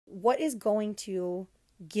what is going to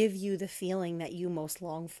give you the feeling that you most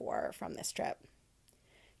long for from this trip?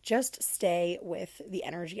 Just stay with the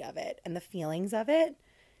energy of it and the feelings of it.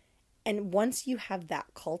 And once you have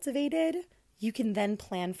that cultivated, you can then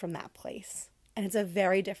plan from that place. And it's a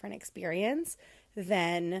very different experience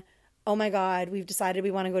than, oh my God, we've decided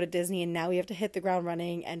we want to go to Disney and now we have to hit the ground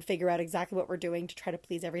running and figure out exactly what we're doing to try to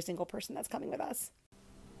please every single person that's coming with us.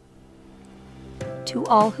 To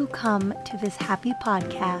all who come to this happy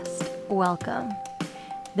podcast, welcome.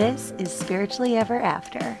 This is Spiritually Ever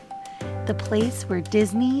After, the place where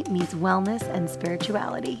Disney meets wellness and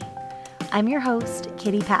spirituality. I'm your host,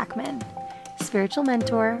 Kitty Packman, spiritual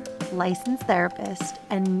mentor, licensed therapist,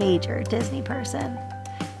 and major Disney person.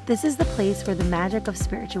 This is the place where the magic of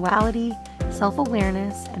spirituality,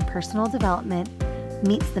 self-awareness, and personal development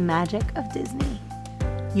meets the magic of Disney.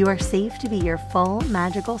 You are safe to be your full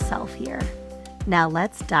magical self here. Now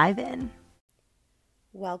let's dive in.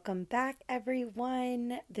 Welcome back,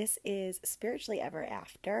 everyone. This is Spiritually Ever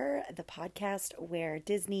After, the podcast where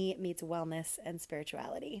Disney meets wellness and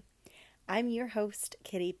spirituality. I'm your host,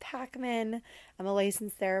 Kitty Packman. I'm a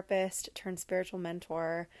licensed therapist turned spiritual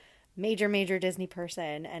mentor, major Disney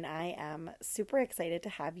person, and I am super excited to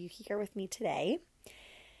have you here with me today.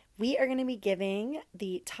 We are going to be giving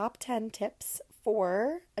the top 10 tips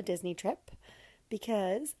for a Disney trip,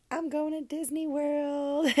 because I'm going to Disney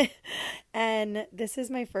World. And this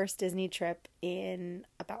is my first Disney trip in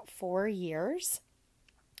about 4 years,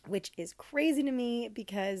 which is crazy to me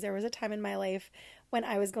because there was a time in my life when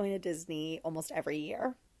I was going to Disney almost every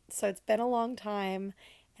year. So it's been a long time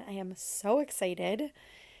and I am so excited.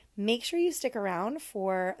 Make sure you stick around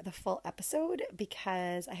for the full episode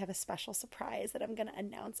because I have a special surprise that I'm going to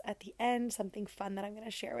announce at the end, something fun that I'm going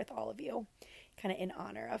to share with all of you, kind of in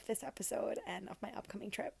honor of this episode and of my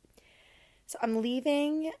upcoming trip. So I'm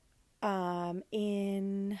leaving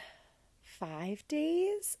in 5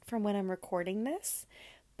 days from when I'm recording this,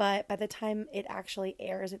 but by the time it actually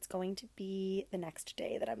airs, it's going to be the next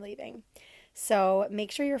day that I'm leaving. So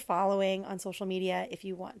make sure you're following on social media if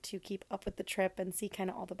you want to keep up with the trip and see kind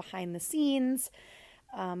of all the behind the scenes.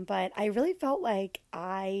 But I really felt like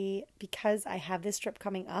because I have this trip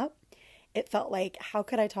coming up, it felt like, how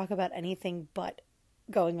could I talk about anything but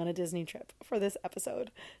going on a Disney trip for this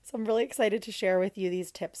episode? So I'm really excited to share with you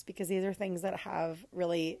these tips because these are things that have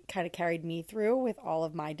really kind of carried me through with all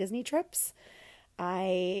of my Disney trips.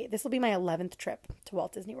 This will be my 11th trip to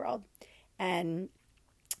Walt Disney World. And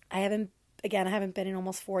I haven't been in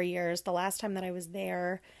almost 4 years. The last time that I was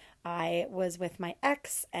there, I was with my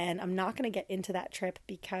ex, and I'm not going to get into that trip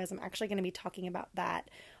because I'm actually going to be talking about that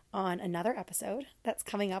on another episode that's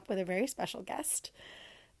coming up with a very special guest.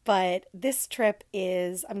 But this trip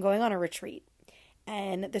I'm going on a retreat.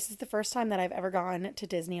 And this is the first time that I've ever gone to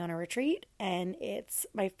Disney on a retreat. And it's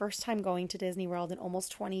my first time going to Disney World in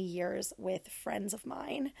almost 20 years with friends of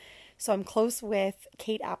mine. So I'm close with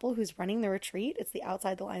Kate Apple, who's running the retreat. It's the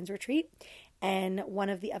Outside the Lines retreat. And one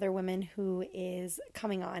of the other women who is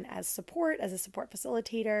coming on as a support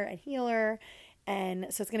facilitator and healer. And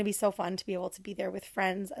so it's going to be so fun to be able to be there with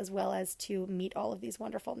friends as well as to meet all of these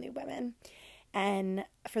wonderful new women. And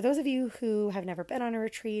for those of you who have never been on a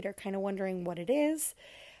retreat or kind of wondering what it is,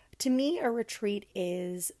 to me, a retreat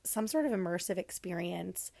is some sort of immersive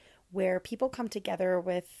experience where people come together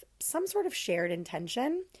with some sort of shared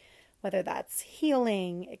intention, whether that's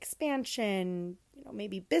healing, expansion,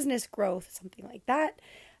 maybe business growth, something like that.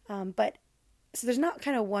 But so there's not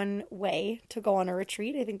kind of one way to go on a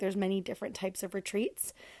retreat. I think there's many different types of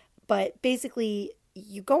retreats, but basically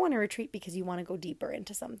you go on a retreat because you want to go deeper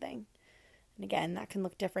into something. And again, that can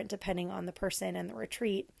look different depending on the person and the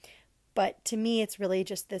retreat. But to me, it's really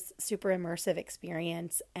just this super immersive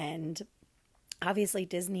experience. And obviously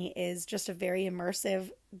Disney is just a very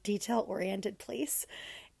immersive, detail-oriented place.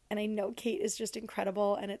 And I know Kate is just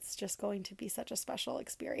incredible, and it's just going to be such a special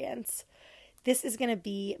experience. This is going to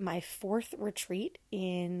be my 4th retreat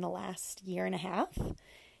in the last year and a half.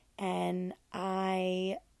 And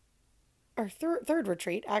third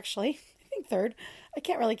retreat, actually. I think third. I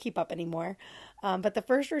can't really keep up anymore. But the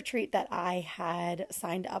first retreat that I had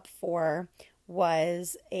signed up for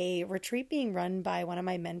was a retreat being run by one of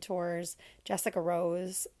my mentors, Jessica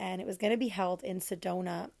Rose, and it was going to be held in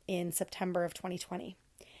Sedona in September of 2020.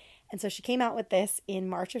 And so she came out with this in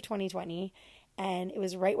March of 2020, and it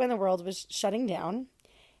was right when the world was shutting down,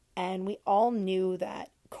 and we all knew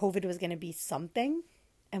that COVID was going to be something,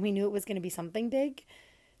 and we knew it was going to be something big,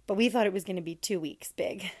 but we thought it was going to be 2 weeks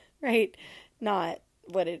big, right? Not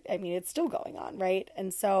it's still going on, right?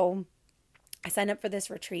 And so I signed up for this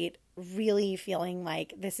retreat really feeling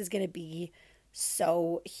like this is going to be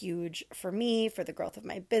so huge for me, for the growth of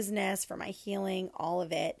my business, for my healing, all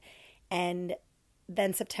of it. And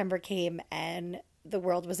then September came and the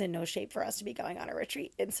world was in no shape for us to be going on a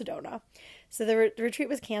retreat in Sedona. So the retreat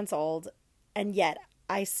was canceled. And yet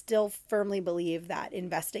I still firmly believe that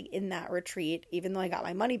investing in that retreat, even though I got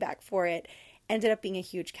my money back for it, ended up being a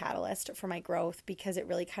huge catalyst for my growth because it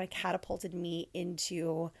really kind of catapulted me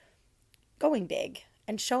into going big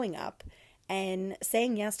and showing up and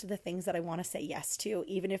saying yes to the things that I want to say yes to,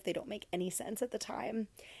 even if they don't make any sense at the time.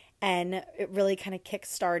 And it really kind of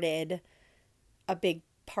kick-started a big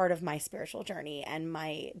part of my spiritual journey and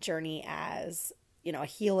my journey as, a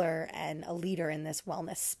healer and a leader in this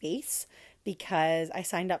wellness space, because I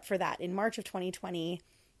signed up for that in March of 2020.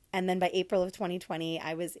 And then by April of 2020,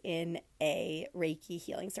 I was in a Reiki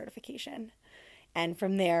healing certification. And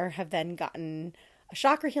from there have then gotten a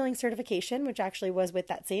chakra healing certification, which actually was with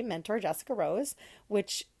that same mentor, Jessica Rose,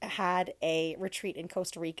 which had a retreat in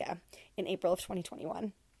Costa Rica in April of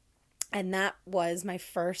 2021. And that was my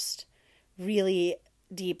first really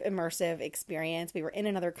deep, immersive experience. We were in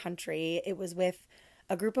another country. It was with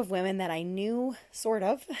a group of women that I knew sort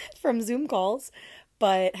of from Zoom calls,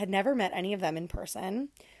 but had never met any of them in person.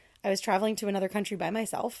 I was traveling to another country by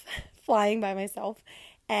myself, flying by myself,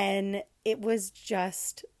 and it was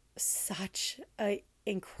just such an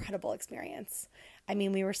incredible experience. I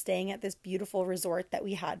mean, we were staying at this beautiful resort that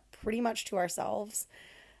we had pretty much to ourselves.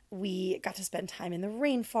 We got to spend time in the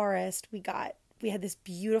rainforest. We had this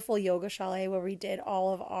beautiful yoga chalet where we did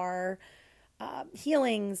all of our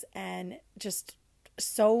healings, and just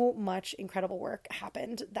so much incredible work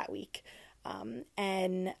happened that week.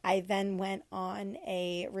 And I then went on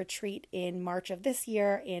a retreat in March of this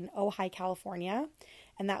year in Ojai, California.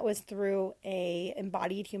 And that was through a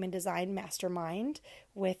embodied human design mastermind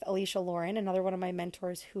with Alicia Lauren, another one of my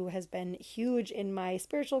mentors who has been huge in my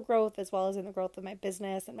spiritual growth as well as in the growth of my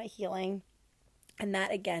business and my healing. And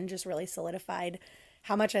that again just really solidified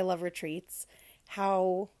how much I love retreats,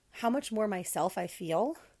 how much more myself I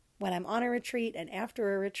feel when I'm on a retreat and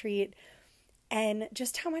after a retreat, and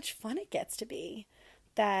just how much fun it gets to be.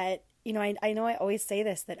 That, I know I always say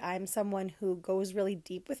this, that I'm someone who goes really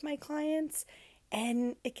deep with my clients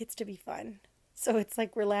and it gets to be fun. So it's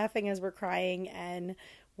like we're laughing as we're crying and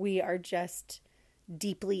we are just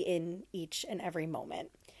deeply in each and every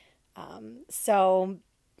moment. So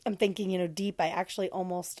I'm thinking, deep, I actually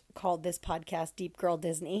almost called this podcast Deep Girl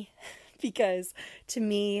Disney because to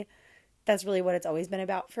me, that's really what it's always been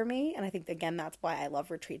about for me. And I think, again, that's why I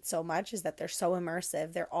love retreats so much, is that they're so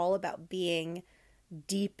immersive. They're all about being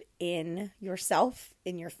deep in yourself,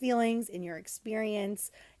 in your feelings, in your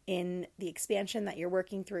experience, in the expansion that you're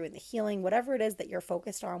working through, in the healing, whatever it is that you're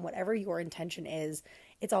focused on, whatever your intention is,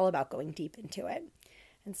 it's all about going deep into it.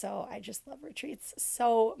 And so I just love retreats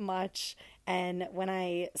so much. And when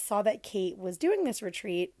I saw that Kate was doing this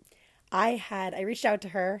retreat, I reached out to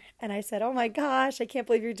her and I said, "Oh my gosh, I can't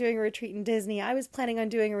believe you're doing a retreat in Disney. I was planning on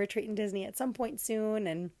doing a retreat in Disney at some point soon."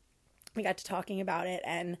 And we got to talking about it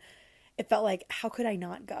and it felt like, how could I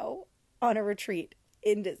not go on a retreat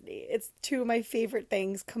in Disney? It's two of my favorite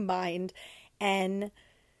things combined. And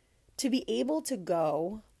to be able to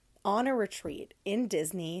go on a retreat in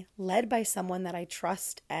Disney led by someone that I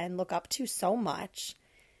trust and look up to so much,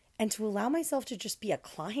 and to allow myself to just be a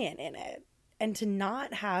client in it, and to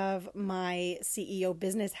not have my CEO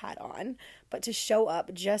business hat on, but to show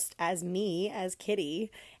up just as me, as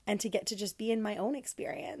Kitty, and to get to just be in my own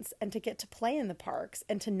experience and to get to play in the parks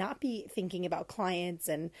and to not be thinking about clients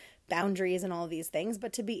and boundaries and all of these things,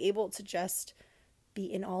 but to be able to just be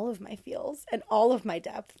in all of my feels and all of my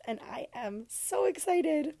depth. And I am so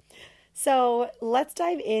excited. So let's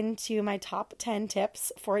dive into my top 10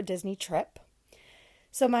 tips for a Disney trip.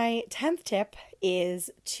 So my 10th tip is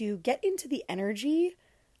to get into the energy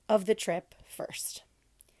of the trip first.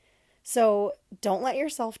 So don't let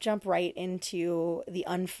yourself jump right into the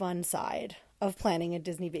unfun side of planning a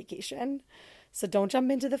Disney vacation. So don't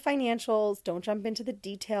jump into the financials, don't jump into the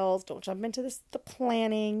details, don't jump into the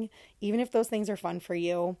planning, even if those things are fun for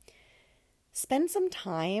you. Spend some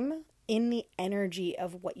time in the energy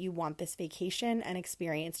of what you want this vacation and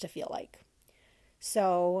experience to feel like.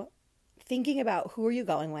 So thinking about, who are you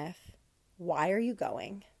going with? Why are you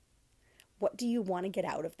going? What do you want to get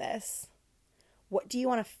out of this? What do you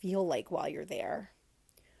want to feel like while you're there?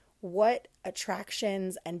 What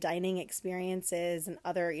attractions and dining experiences and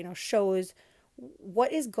other, shows,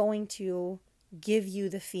 what is going to give you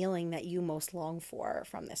the feeling that you most long for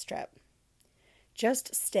from this trip?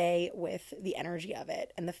 Just stay with the energy of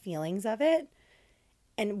it and the feelings of it.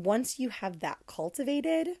 And once you have that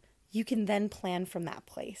cultivated, you can then plan from that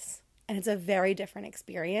place. And it's a very different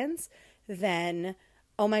experience than,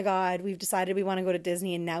 oh my God, we've decided we want to go to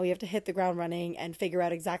Disney and now we have to hit the ground running and figure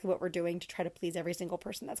out exactly what we're doing to try to please every single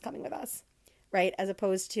person that's coming with us, right? As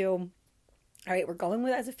opposed to, all right, we're going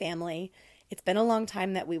with as a family. It's been a long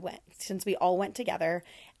time that we went, since we all went together.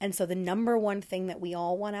 And so the number one thing that we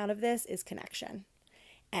all want out of this is connection.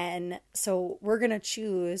 And so we're going to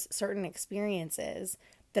choose certain experiences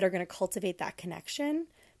that are going to cultivate that connection,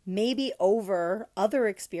 maybe over other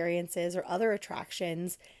experiences or other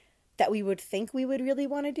attractions that we would think we would really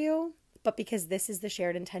want to do. But because this is the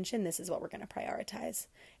shared intention, this is what we're going to prioritize.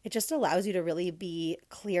 It just allows you to really be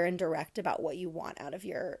clear and direct about what you want out of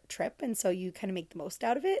your trip. And so you kind of make the most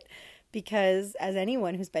out of it, because as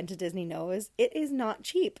anyone who's been to Disney knows, it is not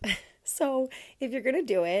cheap. So if you're going to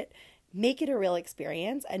do it, make it a real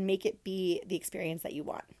experience and make it be the experience that you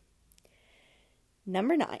want.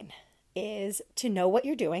 Number 9 is to know what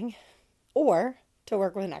you're doing or to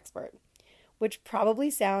work with an expert, which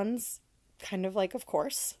probably sounds kind of like, of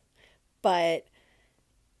course, but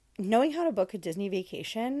knowing how to book a Disney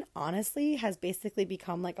vacation, honestly, has basically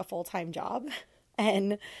become like a full-time job.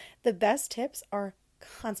 And the best tips are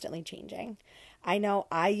constantly changing. I know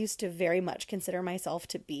I used to very much consider myself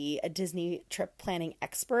to be a Disney trip planning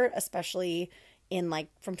expert, especially in like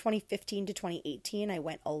from 2015 to 2018, I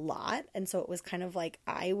went a lot. And so it was kind of like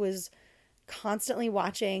I was constantly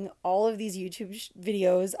watching all of these YouTube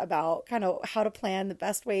videos about kind of how to plan the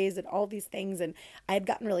best ways and all these things. And I had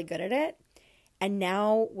gotten really good at it. And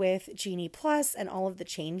now with Genie Plus and all of the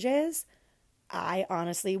changes, I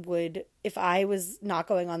honestly would, if I was not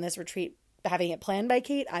going on this retreat, having it planned by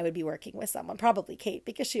Kate, I would be working with someone, probably Kate,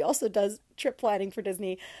 because she also does trip planning for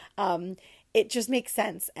Disney. It just makes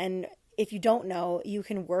sense. And if you don't know, you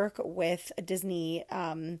can work with a Disney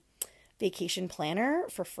vacation planner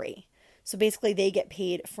for free. So basically they get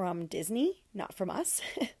paid from Disney, not from us.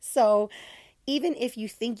 So even if you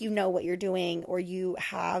think you know what you're doing or you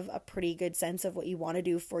have a pretty good sense of what you want to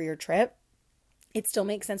do for your trip, it still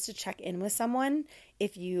makes sense to check in with someone.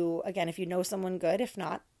 If you know someone good, if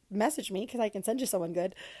not, message me because I can send you someone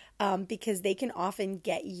good, because they can often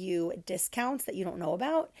get you discounts that you don't know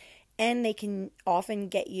about, and they can often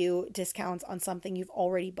get you discounts on something you've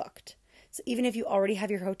already booked. So even if you already have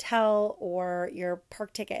your hotel or your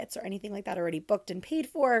park tickets or anything like that already booked and paid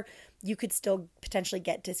for, you could still potentially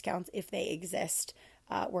get discounts if they exist,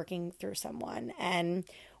 working through someone. And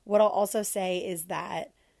what I'll also say is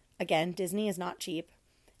that, again, Disney is not cheap.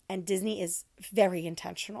 And Disney is very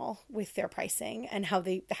intentional with their pricing and how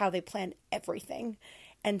they plan everything.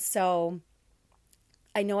 And so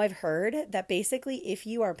I know I've heard that basically if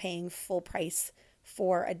you are paying full price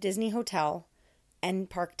for a Disney hotel and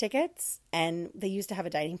park tickets, and they used to have a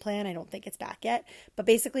dining plan, I don't think it's back yet, but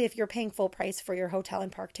basically if you're paying full price for your hotel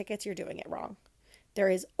and park tickets, you're doing it wrong. There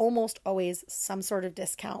is almost always some sort of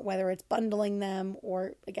discount, whether it's bundling them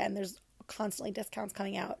or, again, there's constantly discounts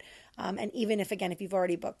coming out. And even if you've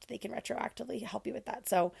already booked, they can retroactively help you with that.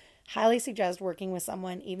 So highly suggest working with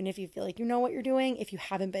someone, even if you feel like you know what you're doing, if you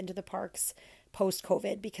haven't been to the parks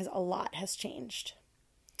post-COVID, because a lot has changed.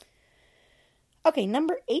 Okay,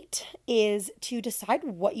 number 8 is to decide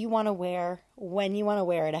what you want to wear, when you want to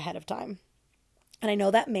wear it ahead of time. And I know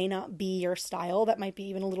that may not be your style. That might be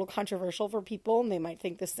even a little controversial for people, and they might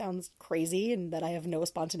think this sounds crazy and that I have no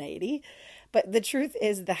spontaneity. But the truth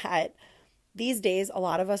is that these days, a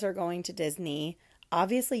lot of us are going to Disney,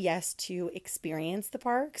 obviously, yes, to experience the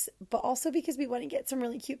parks, but also because we want to get some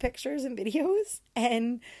really cute pictures and videos.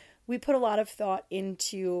 And we put a lot of thought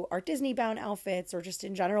into our Disney-bound outfits or just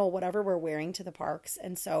in general, whatever we're wearing to the parks.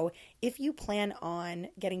 And so if you plan on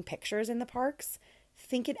getting pictures in the parks,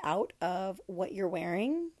 think it out of what you're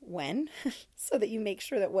wearing when, so that you make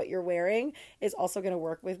sure that what you're wearing is also going to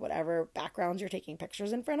work with whatever backgrounds you're taking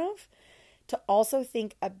pictures in front of. To also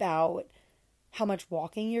think about how much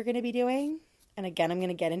walking you're going to be doing. And again, I'm going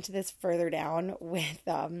to get into this further down with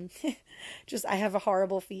I have a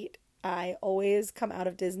horrible feet. I always come out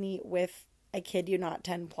of Disney with, I kid you not,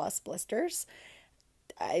 10 plus blisters.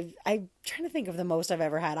 I'm trying to think of the most I've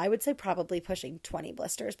ever had. I would say probably pushing 20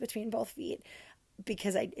 blisters between both feet,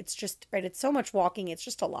 because it's just, right, it's so much walking. It's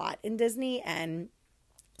just a lot in Disney. And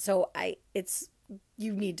so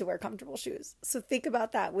you need to wear comfortable shoes. So think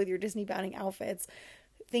about that with your Disney bounding outfits,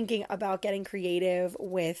 thinking about getting creative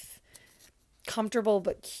with comfortable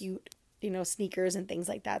but cute, sneakers and things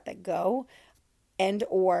like that go. And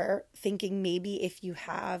or thinking maybe if you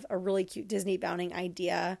have a really cute Disney bounding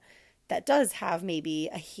idea that does have maybe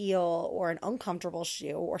a heel or an uncomfortable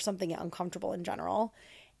shoe or something uncomfortable in general,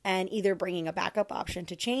 and either bringing a backup option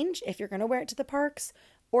to change if you're going to wear it to the parks,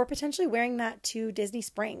 or potentially wearing that to Disney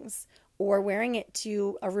Springs or wearing it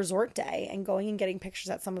to a resort day and going and getting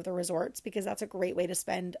pictures at some of the resorts, because that's a great way to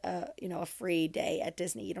spend a free day at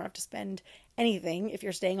Disney. You don't have to spend anything. If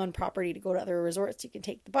you're staying on property to go to other resorts, you can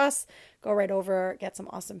take the bus, go right over, get some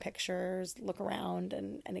awesome pictures, look around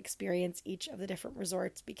and experience each of the different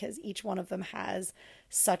resorts, because each one of them has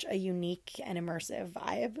such a unique and immersive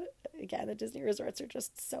vibe. Again, the Disney resorts are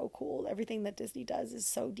just so cool. Everything that Disney does is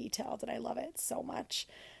so detailed and I love it so much.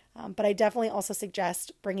 But I definitely also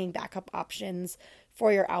suggest bringing backup options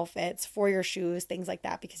for your outfits, for your shoes, things like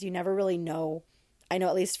that, because you never really know. I know,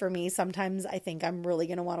 at least for me, sometimes I think I'm really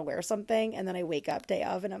going to want to wear something, and then I wake up day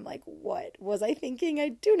of and I'm like, what was I thinking? I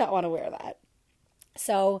do not want to wear that.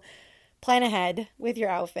 So plan ahead with your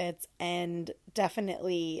outfits and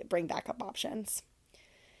definitely bring backup options.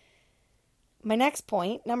 My next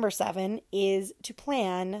point, number 7, is to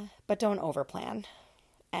plan, but don't overplan.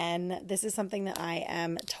 And this is something that I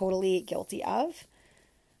am totally guilty of.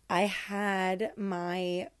 I had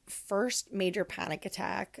my first major panic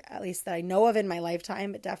attack, at least that I know of in my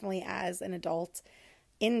lifetime, but definitely as an adult,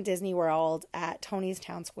 in Disney World at Tony's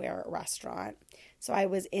Town Square restaurant. So I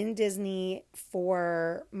was in Disney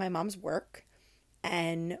for my mom's work,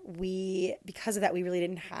 and because of that, we really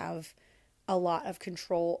didn't have a lot of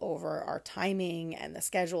control over our timing and the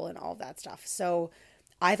schedule and all of that stuff. So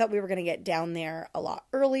I thought we were going to get down there a lot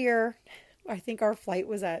earlier. I think our flight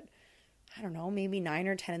was at, I don't know, maybe 9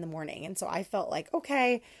 or 10 in the morning. And so I felt like,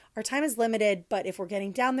 okay, our time is limited, but if we're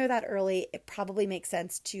getting down there that early, it probably makes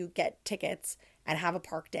sense to get tickets and have a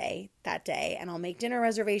park day that day. And I'll make dinner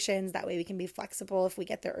reservations. That way we can be flexible. If we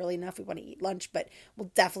get there early enough, we want to eat lunch, but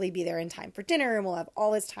we'll definitely be there in time for dinner, and we'll have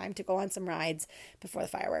all this time to go on some rides before the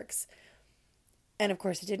fireworks. And of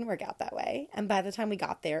course, it didn't work out that way. And by the time we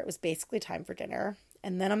got there, it was basically time for dinner.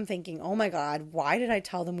 And then I'm thinking, oh my God, why did I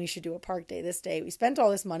tell them we should do a park day this day? We spent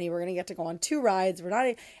all this money. We're going to get to go on 2 rides.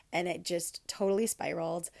 And it just totally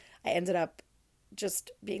spiraled. I ended up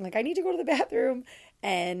just being like, I need to go to the bathroom,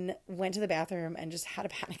 and went to the bathroom and just had a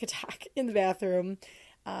panic attack in the bathroom.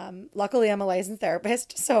 Luckily, I'm a licensed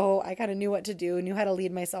therapist, so I kind of knew what to do, knew how to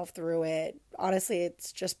lead myself through it. Honestly,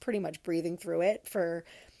 it's just pretty much breathing through it. For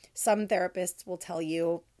some therapists will tell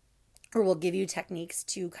you, or will give you techniques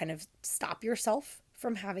to kind of stop yourself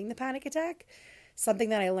from having the panic attack. Something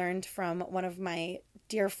that I learned from one of my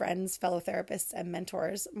dear friends, fellow therapists and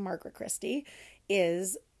mentors, Margaret Christie,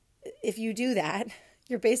 is if you do that,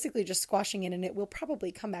 you're basically just squashing it and it will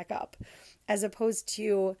probably come back up, as opposed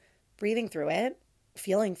to breathing through it,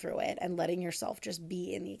 feeling through it, and letting yourself just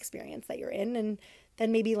be in the experience that you're in, and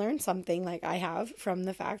then maybe learn something like I have from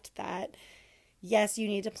the fact that, yes, you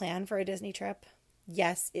need to plan for a Disney trip.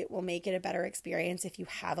 Yes, it will make it a better experience if you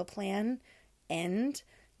have a plan, and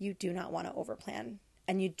you do not want to overplan,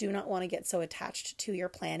 and you do not want to get so attached to your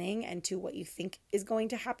planning and to what you think is going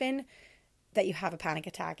to happen that you have a panic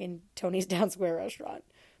attack in Tony's Town Square restaurant,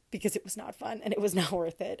 because it was not fun and it was not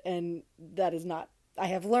worth it. And that is not, I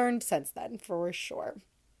have learned since then for sure.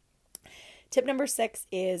 Tip number 6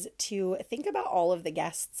 is to think about all of the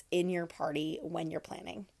guests in your party when you're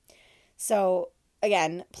planning. So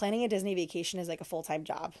again, planning a Disney vacation is like a full-time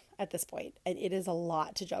job at this point, and it is a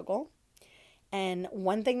lot to juggle. And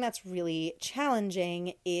one thing that's really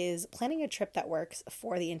challenging is planning a trip that works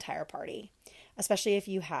for the entire party, especially if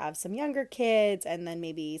you have some younger kids and then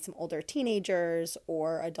maybe some older teenagers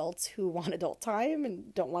or adults who want adult time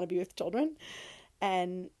and don't want to be with children.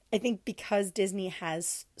 And I think because Disney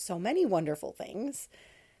has so many wonderful things,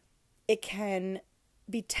 it can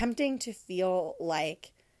be tempting to feel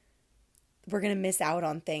like we're going to miss out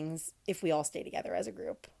on things if we all stay together as a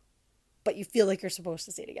group, but you feel like you're supposed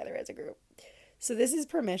to stay together as a group. So this is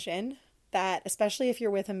permission that, especially if you're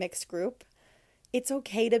with a mixed group, it's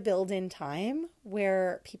okay to build in time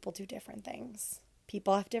where people do different things.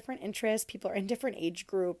 People have different interests. People are in different age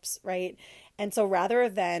groups, right? And so rather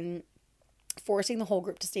than forcing the whole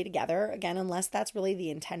group to stay together, again, unless that's really the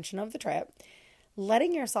intention of the trip,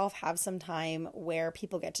 letting yourself have some time where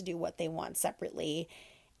people get to do what they want separately,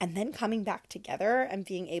 and then coming back together and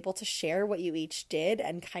being able to share what you each did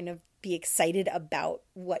and kind of be excited about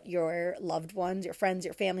what your loved ones, your friends,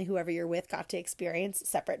 your family, whoever you're with got to experience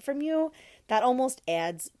separate from you, that almost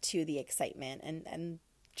adds to the excitement and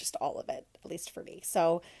just all of it, at least for me.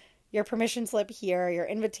 So your permission slip here, your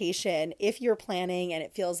invitation, if you're planning and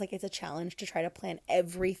it feels like it's a challenge to try to plan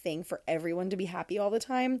everything for everyone to be happy all the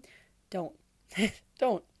time, don't.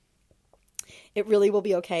 Don't. It really will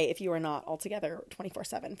be okay if you are not all together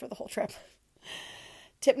 24/7 for the whole trip.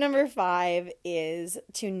 Tip number 5 is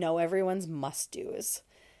to know everyone's must-dos.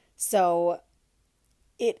 So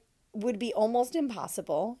it would be almost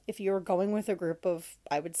impossible if you were going with a group of,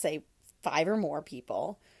 I would say, 5 or more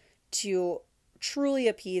people to truly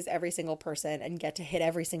appease every single person and get to hit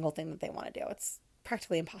every single thing that they want to do. It's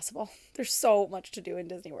practically impossible. There's so much to do in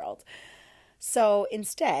Disney World. So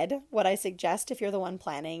instead, what I suggest if you're the one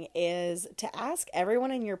planning is to ask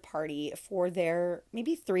everyone in your party for their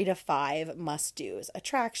maybe 3 to 5 must-dos,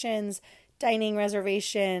 attractions, dining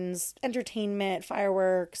reservations, entertainment,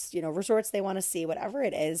 fireworks, resorts they want to see, whatever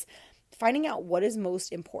it is, finding out what is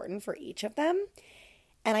most important for each of them.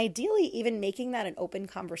 And ideally, even making that an open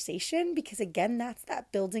conversation, because again, that's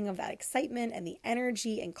that building of that excitement and the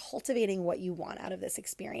energy and cultivating what you want out of this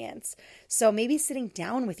experience. So maybe sitting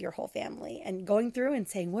down with your whole family and going through and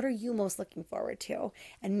saying, what are you most looking forward to?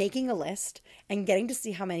 And making a list and getting to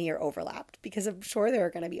see how many are overlapped, because I'm sure there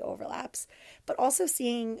are going to be overlaps, but also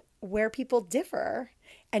seeing where people differ.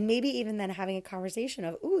 And maybe even then having a conversation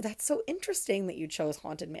of, ooh, that's so interesting that you chose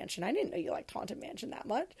Haunted Mansion. I didn't know you liked Haunted Mansion that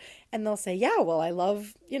much. And they'll say, yeah, well, I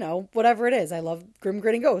love, whatever it is. I love Grim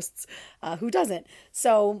Grinning Ghosts. Who doesn't?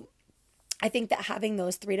 So I think that having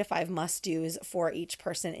those 3 to 5 must-dos for each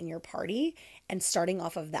person in your party and starting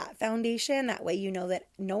off of that foundation, that way you know that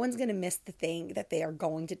no one's going to miss the thing that they are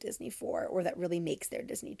going to Disney for or that really makes their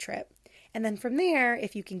Disney trip. And then from there,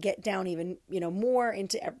 if you can get down even, more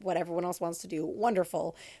into what everyone else wants to do,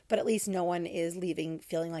 wonderful. But at least no one is leaving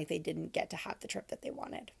feeling like they didn't get to have the trip that they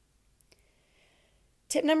wanted.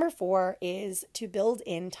 Tip number 4 is to build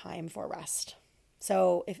in time for rest.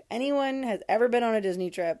 So if anyone has ever been on a Disney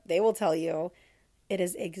trip, they will tell you it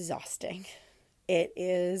is exhausting. It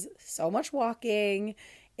is so much walking.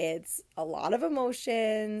 It's a lot of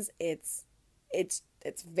emotions. It's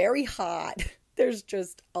very hot. There's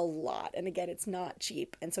just a lot. And again, it's not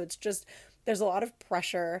cheap. And so there's a lot of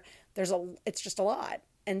pressure. It's just a lot.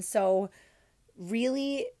 And so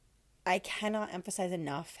really, I cannot emphasize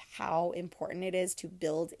enough how important it is to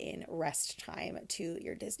build in rest time to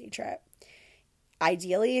your Disney trip.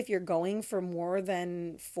 Ideally, if you're going for more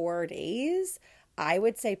than 4 days, I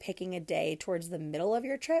would say picking a day towards the middle of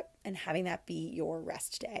your trip and having that be your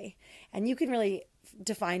rest day. And you can really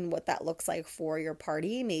define what that looks like for your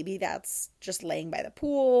party. Maybe that's just laying by the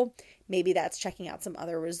pool. Maybe that's checking out some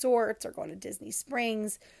other resorts or going to Disney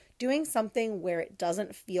Springs, doing something where it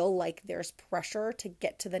doesn't feel like there's pressure to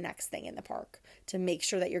get to the next thing in the park, to make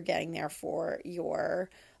sure that you're getting there for your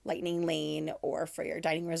Lightning Lane or for your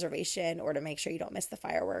dining reservation, or to make sure you don't miss the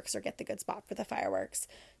fireworks or get the good spot for the fireworks.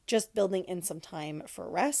 Just building in some time for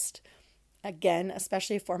rest. Again,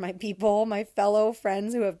 especially for my people, my fellow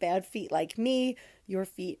friends who have bad feet like me, your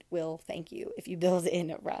feet will thank you if you build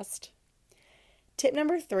in rest. Tip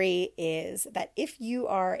number 3 is that if you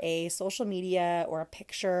are a social media or a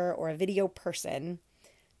picture or a video person,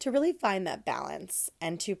 to really find that balance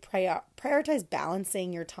and to prioritize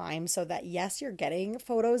balancing your time so that, yes, you're getting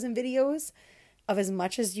photos and videos of as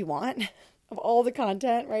much as you want, of all the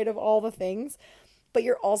content, right, of all the things, but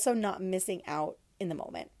you're also not missing out in the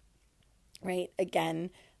moment, right? Again,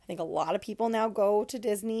 I think a lot of people now go to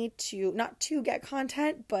Disney not to get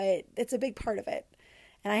content, but it's a big part of it.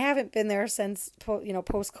 And I haven't been there since,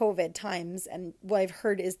 post-COVID times, and what I've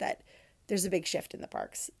heard is that there's a big shift in the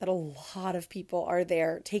parks, that a lot of people are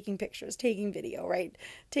there taking pictures, taking video, right?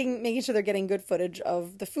 Making sure they're getting good footage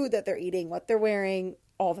of the food that they're eating, what they're wearing,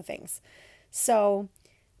 all the things. So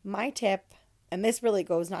my tip, and this really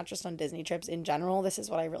goes not just on Disney trips in general, this is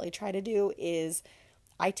what I really try to do, is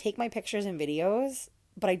I take my pictures and videos,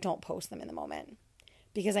 but I don't post them in the moment.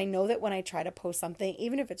 Because I know that when I try to post something,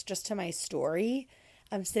 even if it's just to my story,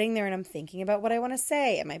 I'm sitting there and I'm thinking about what I want to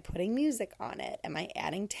say. Am I putting music on it? Am I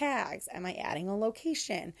adding tags? Am I adding a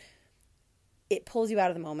location? It pulls you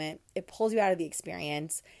out of the moment. It pulls you out of the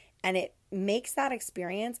experience. And it makes that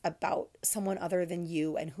experience about someone other than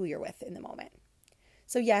you and who you're with in the moment.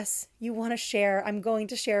 So yes, you want to share. I'm going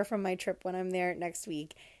to share from my trip when I'm there next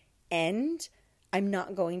week. And I'm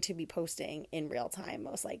not going to be posting in real time,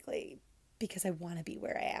 most likely, because I want to be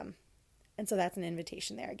where I am. And so that's an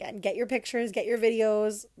invitation there again. Get your pictures, get your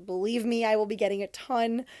videos. Believe me, I will be getting a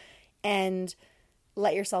ton. And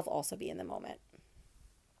let yourself also be in the moment.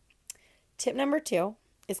 Tip number 2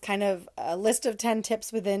 is kind of a list of 10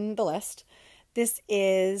 tips within the list. This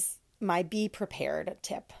is my be prepared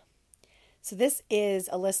tip. So this is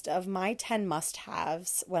a list of my 10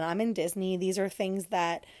 must-haves when I'm in Disney. These are things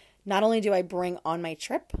that not only do I bring on my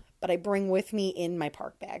trip, but I bring with me in my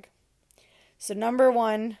park bag. So number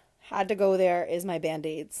 1, had to go there, is my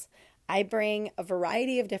Band-Aids. I bring a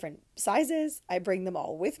variety of different sizes. I bring them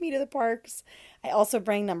all with me to the parks. I also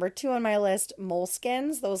bring number 2 on my list,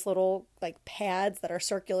 Moleskines, those little like pads that are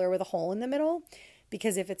circular with a hole in the middle.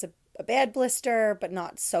 Because if it's a bad blister, but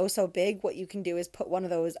not so big, what you can do is put one of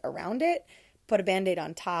those around it, put a Band-Aid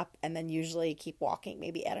on top, and then usually keep walking,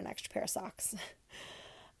 maybe add an extra pair of socks.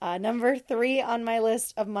 Number 3 on my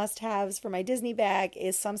list of must-haves for my Disney bag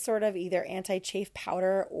is some sort of either anti-chafe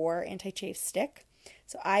powder or anti-chafe stick.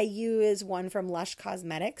 So I use one from Lush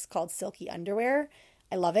Cosmetics called Silky Underwear.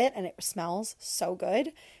 I love it, and it smells so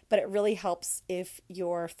good, but it really helps if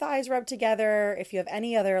your thighs rub together, if you have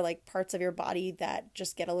any other like parts of your body that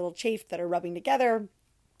just get a little chafed that are rubbing together,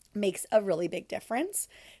 makes a really big difference.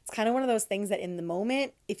 It's kind of one of those things that in the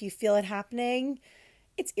moment, if you feel it happening,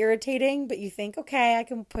 it's irritating, but you think, okay, I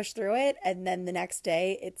can push through it. And then the next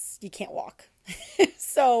day you can't walk.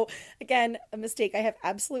 So again, a mistake I have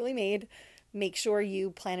absolutely made. Make sure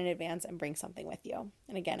you plan in advance and bring something with you.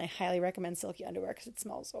 And again, I highly recommend Silky Underwear because it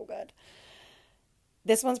smells so good.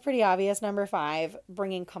 This one's pretty obvious. Number 5,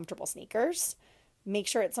 bringing comfortable sneakers. Make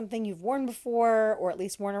sure it's something you've worn before, or at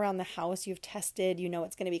least worn around the house. You've tested, you know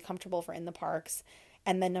it's going to be comfortable for in the parks.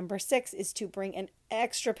 And then number 6 is to bring an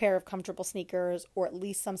extra pair of comfortable sneakers, or at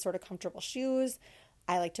least some sort of comfortable shoes.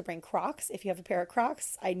 I like to bring Crocs if you have a pair of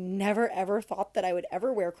Crocs. I never ever thought that I would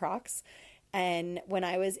ever wear Crocs. And when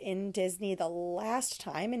I was in Disney the last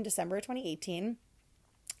time in December of 2018,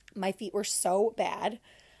 my feet were so bad.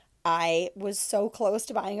 I was so close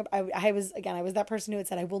to buying I was that person who had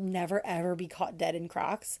said I will never ever be caught dead in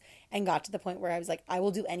Crocs, and got to the point where I was like, I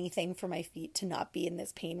will do anything for my feet to not be in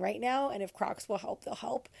this pain right now, and if Crocs will help, they'll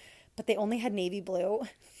help. But they only had navy blue,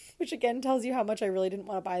 which again tells you how much I really didn't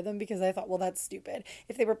want to buy them, because I thought, well, that's stupid.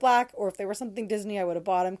 If they were black or if they were something Disney, I would have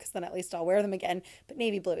bought them, because then at least I'll wear them again. But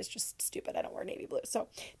navy blue is just stupid. I don't wear navy blue, so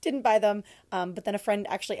didn't buy them. But then a friend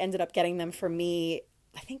actually ended up getting them for me,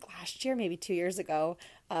 I think last year, maybe 2 years ago,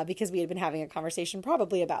 because we had been having a conversation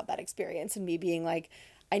probably about that experience, and me being like,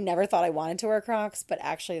 I never thought I wanted to wear Crocs, but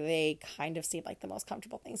actually they kind of seem like the most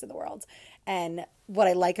comfortable things in the world. And what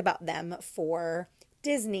I like about them for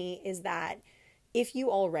Disney is that if you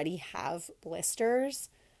already have blisters,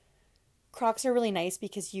 Crocs are really nice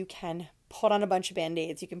because you can put on a bunch of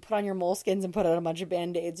Band-Aids. You can put on your moleskins and put on a bunch of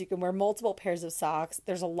Band-Aids. You can wear multiple pairs of socks.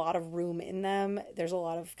 There's a lot of room in them. There's a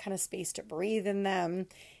lot of kind of space to breathe in them.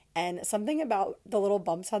 And something about the little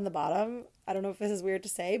bumps on the bottom, I don't know if this is weird to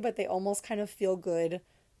say, but they almost kind of feel good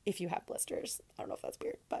if you have blisters. I don't know if that's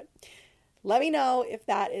weird, but let me know if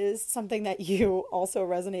that is something that you also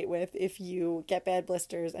resonate with, if you get bad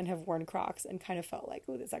blisters and have worn Crocs and kind of felt like,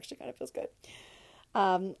 oh, this actually kind of feels good.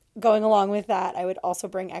 Going along with that, I would also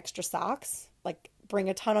bring extra socks, like bring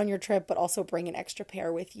a ton on your trip, but also bring an extra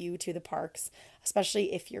pair with you to the parks,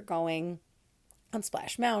 especially if you're going on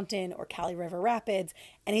Splash Mountain or Kali River Rapids.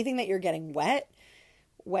 Anything that you're getting wet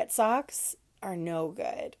socks are no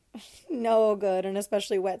good. No good, and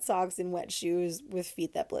especially wet socks and wet shoes with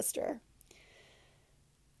feet that blister.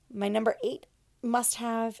 My number 8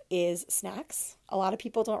 must-have is snacks. A lot of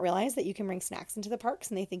people don't realize that you can bring snacks into the parks,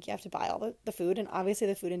 and they think you have to buy all the food, and obviously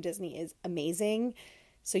the food in Disney is amazing,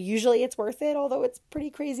 so usually it's worth it, although it's pretty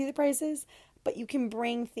crazy the prices. But you can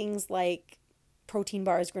bring things like protein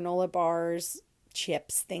bars, granola bars,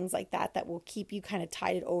 chips, things like that will keep you kind of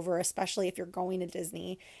tided over, especially if you're going to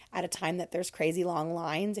Disney at a time that there's crazy long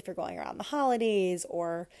lines, if you're going around the holidays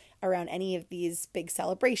or around any of these big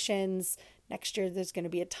celebrations. Next year, there's going to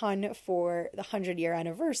be a ton for the 100-year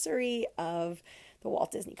anniversary of the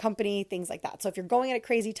Walt Disney Company, things like that. So if you're going at a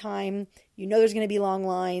crazy time, you know there's going to be long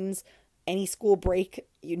lines, any school break,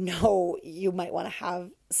 you know you might want to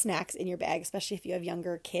have snacks in your bag, especially if you have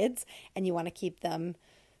younger kids and you want to keep them,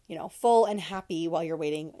 full and happy while you're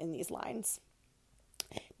waiting in these lines.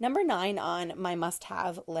 Number 9 on my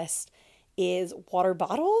must-have list is water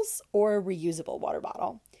bottles or a reusable water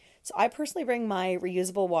bottle. So I personally bring my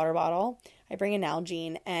reusable water bottle. I bring a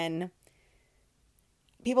Nalgene, and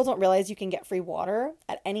people don't realize you can get free water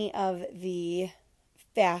at any of the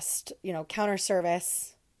fast, counter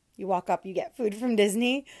service. You walk up, you get food from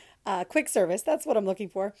Disney. Quick service, that's what I'm looking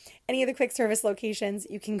for. Any of the quick service locations,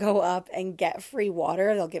 you can go up and get free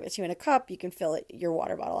water. They'll give it to you in a cup. You can fill your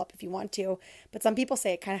water bottle up if you want to. But some people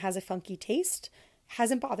say it kind of has a funky taste.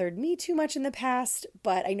 Hasn't bothered me too much in the past,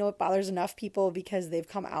 but I know it bothers enough people because they've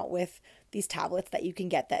come out with these tablets that you can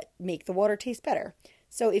get that make the water taste better.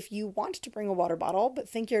 So if you want to bring a water bottle but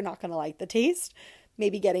think you're not going to like the taste,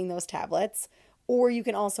 maybe getting those tablets, or you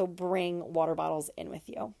can also bring water bottles in with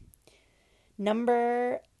you.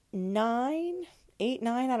 Number 9, I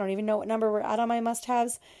don't even know what number we're at on my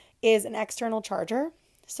must-haves, is an external charger.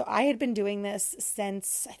 So I had been doing this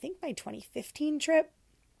since, I think, my 2015 trip.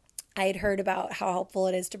 I had heard about how helpful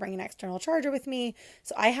it is to bring an external charger with me.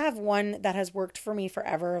 So I have one that has worked for me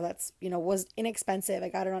forever. That's, was inexpensive. I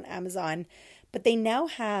got it on Amazon. But they now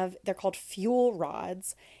they're called fuel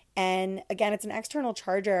rods. And again, it's an external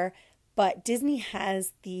charger, But Disney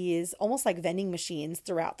has these almost like vending machines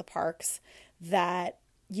throughout the parks that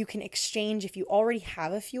you can exchange. If you already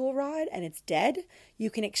have a fuel rod and it's dead, you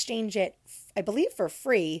can exchange it, I believe, for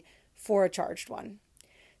free for a charged one.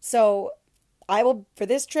 So I will, for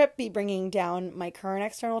this trip, be bringing down my current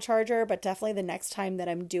external charger, but definitely the next time that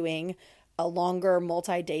I'm doing a longer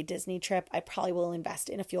multi-day Disney trip, I probably will invest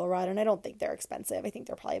in a fuel rod, and I don't think they're expensive. I think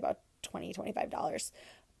they're probably about $20, $25.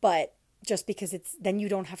 But just because then you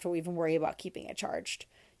don't have to even worry about keeping it charged.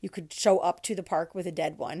 You could show up to the park with a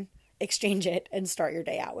dead one, exchange it, and start your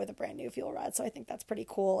day out with a brand new fuel rod. So I think that's pretty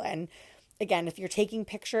cool. And again, if you're taking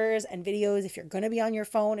pictures and videos, if you're going to be on your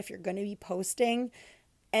phone, if you're going to be posting,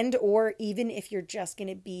 and or even if you're just going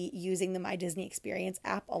to be using the My Disney Experience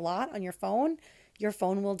app a lot on your phone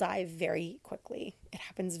will die very quickly. It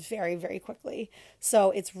happens very, very quickly.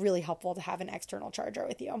 So it's really helpful to have an external charger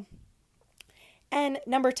with you. And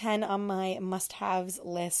number 10 on my must-haves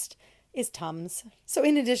list is Tums. So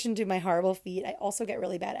in addition to my horrible feet, I also get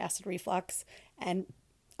really bad acid reflux. And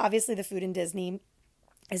obviously the food in Disney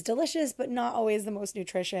is delicious, but not always the most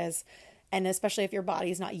nutritious. And especially if your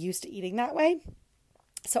body's not used to eating that way.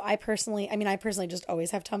 So I personally just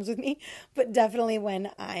always have Tums with me, but definitely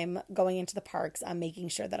when I'm going into the parks, I'm making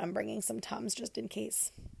sure that I'm bringing some Tums just in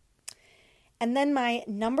case. And then my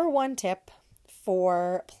number one tip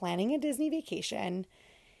for planning a Disney vacation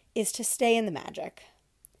is to stay in the magic.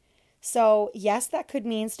 So yes, that could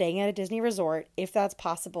mean staying at a Disney resort if that's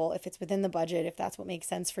possible, if it's within the budget, if that's what makes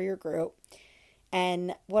sense for your group.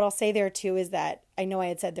 And what I'll say there too is that I know I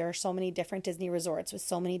had said there are so many different Disney resorts with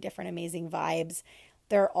so many different amazing vibes.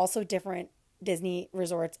 There are also different Disney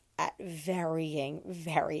resorts at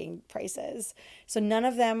varying prices. So none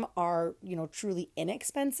of them are, truly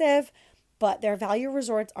inexpensive, but their value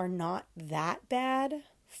resorts are not that bad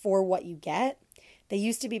for what you get. They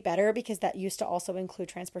used to be better because that used to also include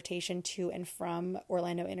transportation to and from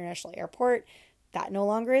Orlando International Airport. That no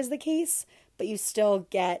longer is the case, but you still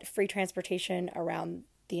get free transportation around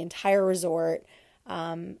the entire resort.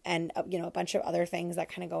 And a bunch of other things that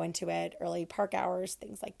kind of go into it, early park hours,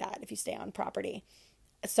 things like that, if you stay on property.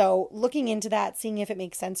 So looking into that, seeing if it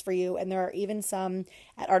makes sense for you. And there are even some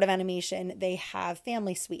at Art of Animation, they have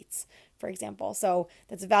family suites, for example. So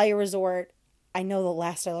that's a value resort. I know the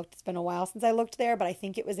last I looked, it's been a while since I looked there, but I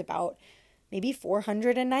think it was about maybe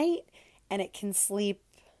 $400 a night, and it can sleep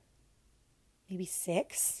maybe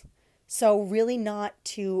 6. So really not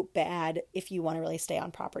too bad if you want to really stay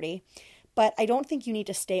on property. But I don't think you need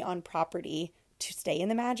to stay on property to stay in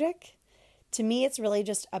the magic. To me, it's really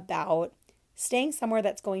just about staying somewhere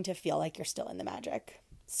that's going to feel like you're still in the magic.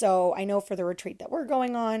 So I know for the retreat that we're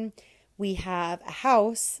going on, we have a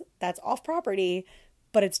house that's off property,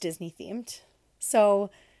 but it's Disney themed. So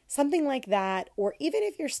something like that, or even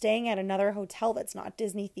if you're staying at another hotel that's not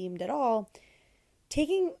Disney themed at all,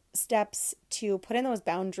 taking steps to put in those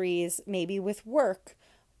boundaries, maybe with work,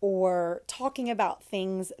 or talking about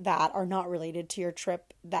things that are not related to your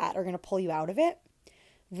trip that are going to pull you out of it,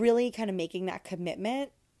 really kind of making that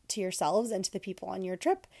commitment to yourselves and to the people on your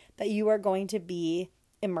trip that you are going to be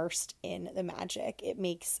immersed in the magic. It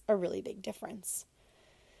makes a really big difference.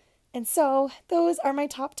 And so those are my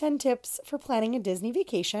top 10 tips for planning a Disney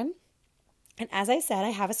vacation. And as I said, I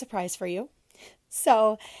have a surprise for you.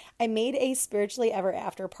 So I made a Spiritually Ever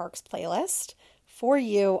After Parks playlist for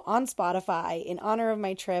you on Spotify in honor of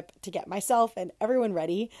my trip to get myself and everyone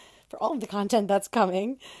ready for all of the content that's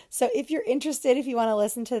coming. So if you're interested, if you want to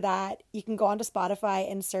listen to that, you can go onto Spotify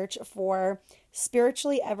and search for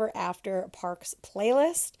Spiritually Ever After Parks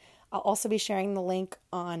playlist. I'll also be sharing the link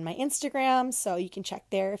on my Instagram, so you can check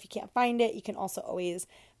there if you can't find it. You can also always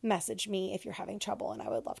message me if you're having trouble, and I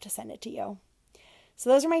would love to send it to you. So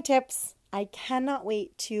those are my tips. I cannot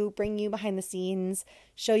wait to bring you behind the scenes,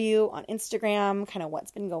 show you on Instagram kind of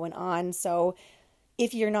what's been going on. So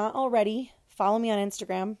if you're not already, follow me on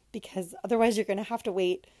Instagram, because otherwise you're going to have to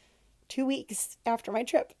wait 2 weeks after my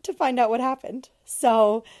trip to find out what happened.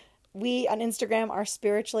 So we on Instagram are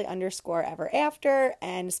spiritually_ever after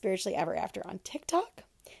and spiritually ever after on TikTok.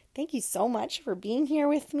 Thank you so much for being here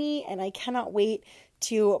with me, and I cannot wait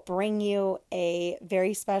to bring you a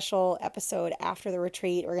very special episode after the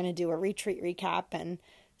retreat. We're going to do a retreat recap and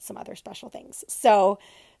some other special things. So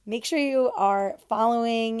make sure you are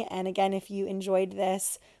following. And again, if you enjoyed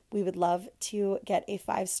this, we would love to get a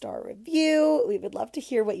 5-star review. We would love to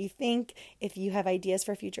hear what you think. If you have ideas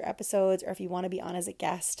for future episodes, or if you want to be on as a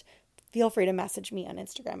guest, feel free to message me on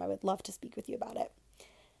Instagram. I would love to speak with you about it.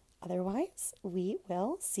 Otherwise, we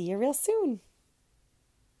will see you real soon.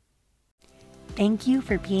 Thank you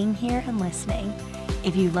for being here and listening.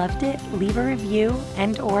 If you loved it, leave a review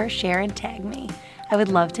and/or share and tag me. I would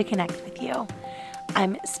love to connect with you.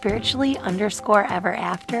 I'm spiritually_ever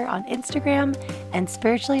after on Instagram and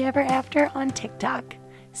spiritually ever after on TikTok.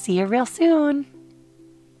 See you real soon.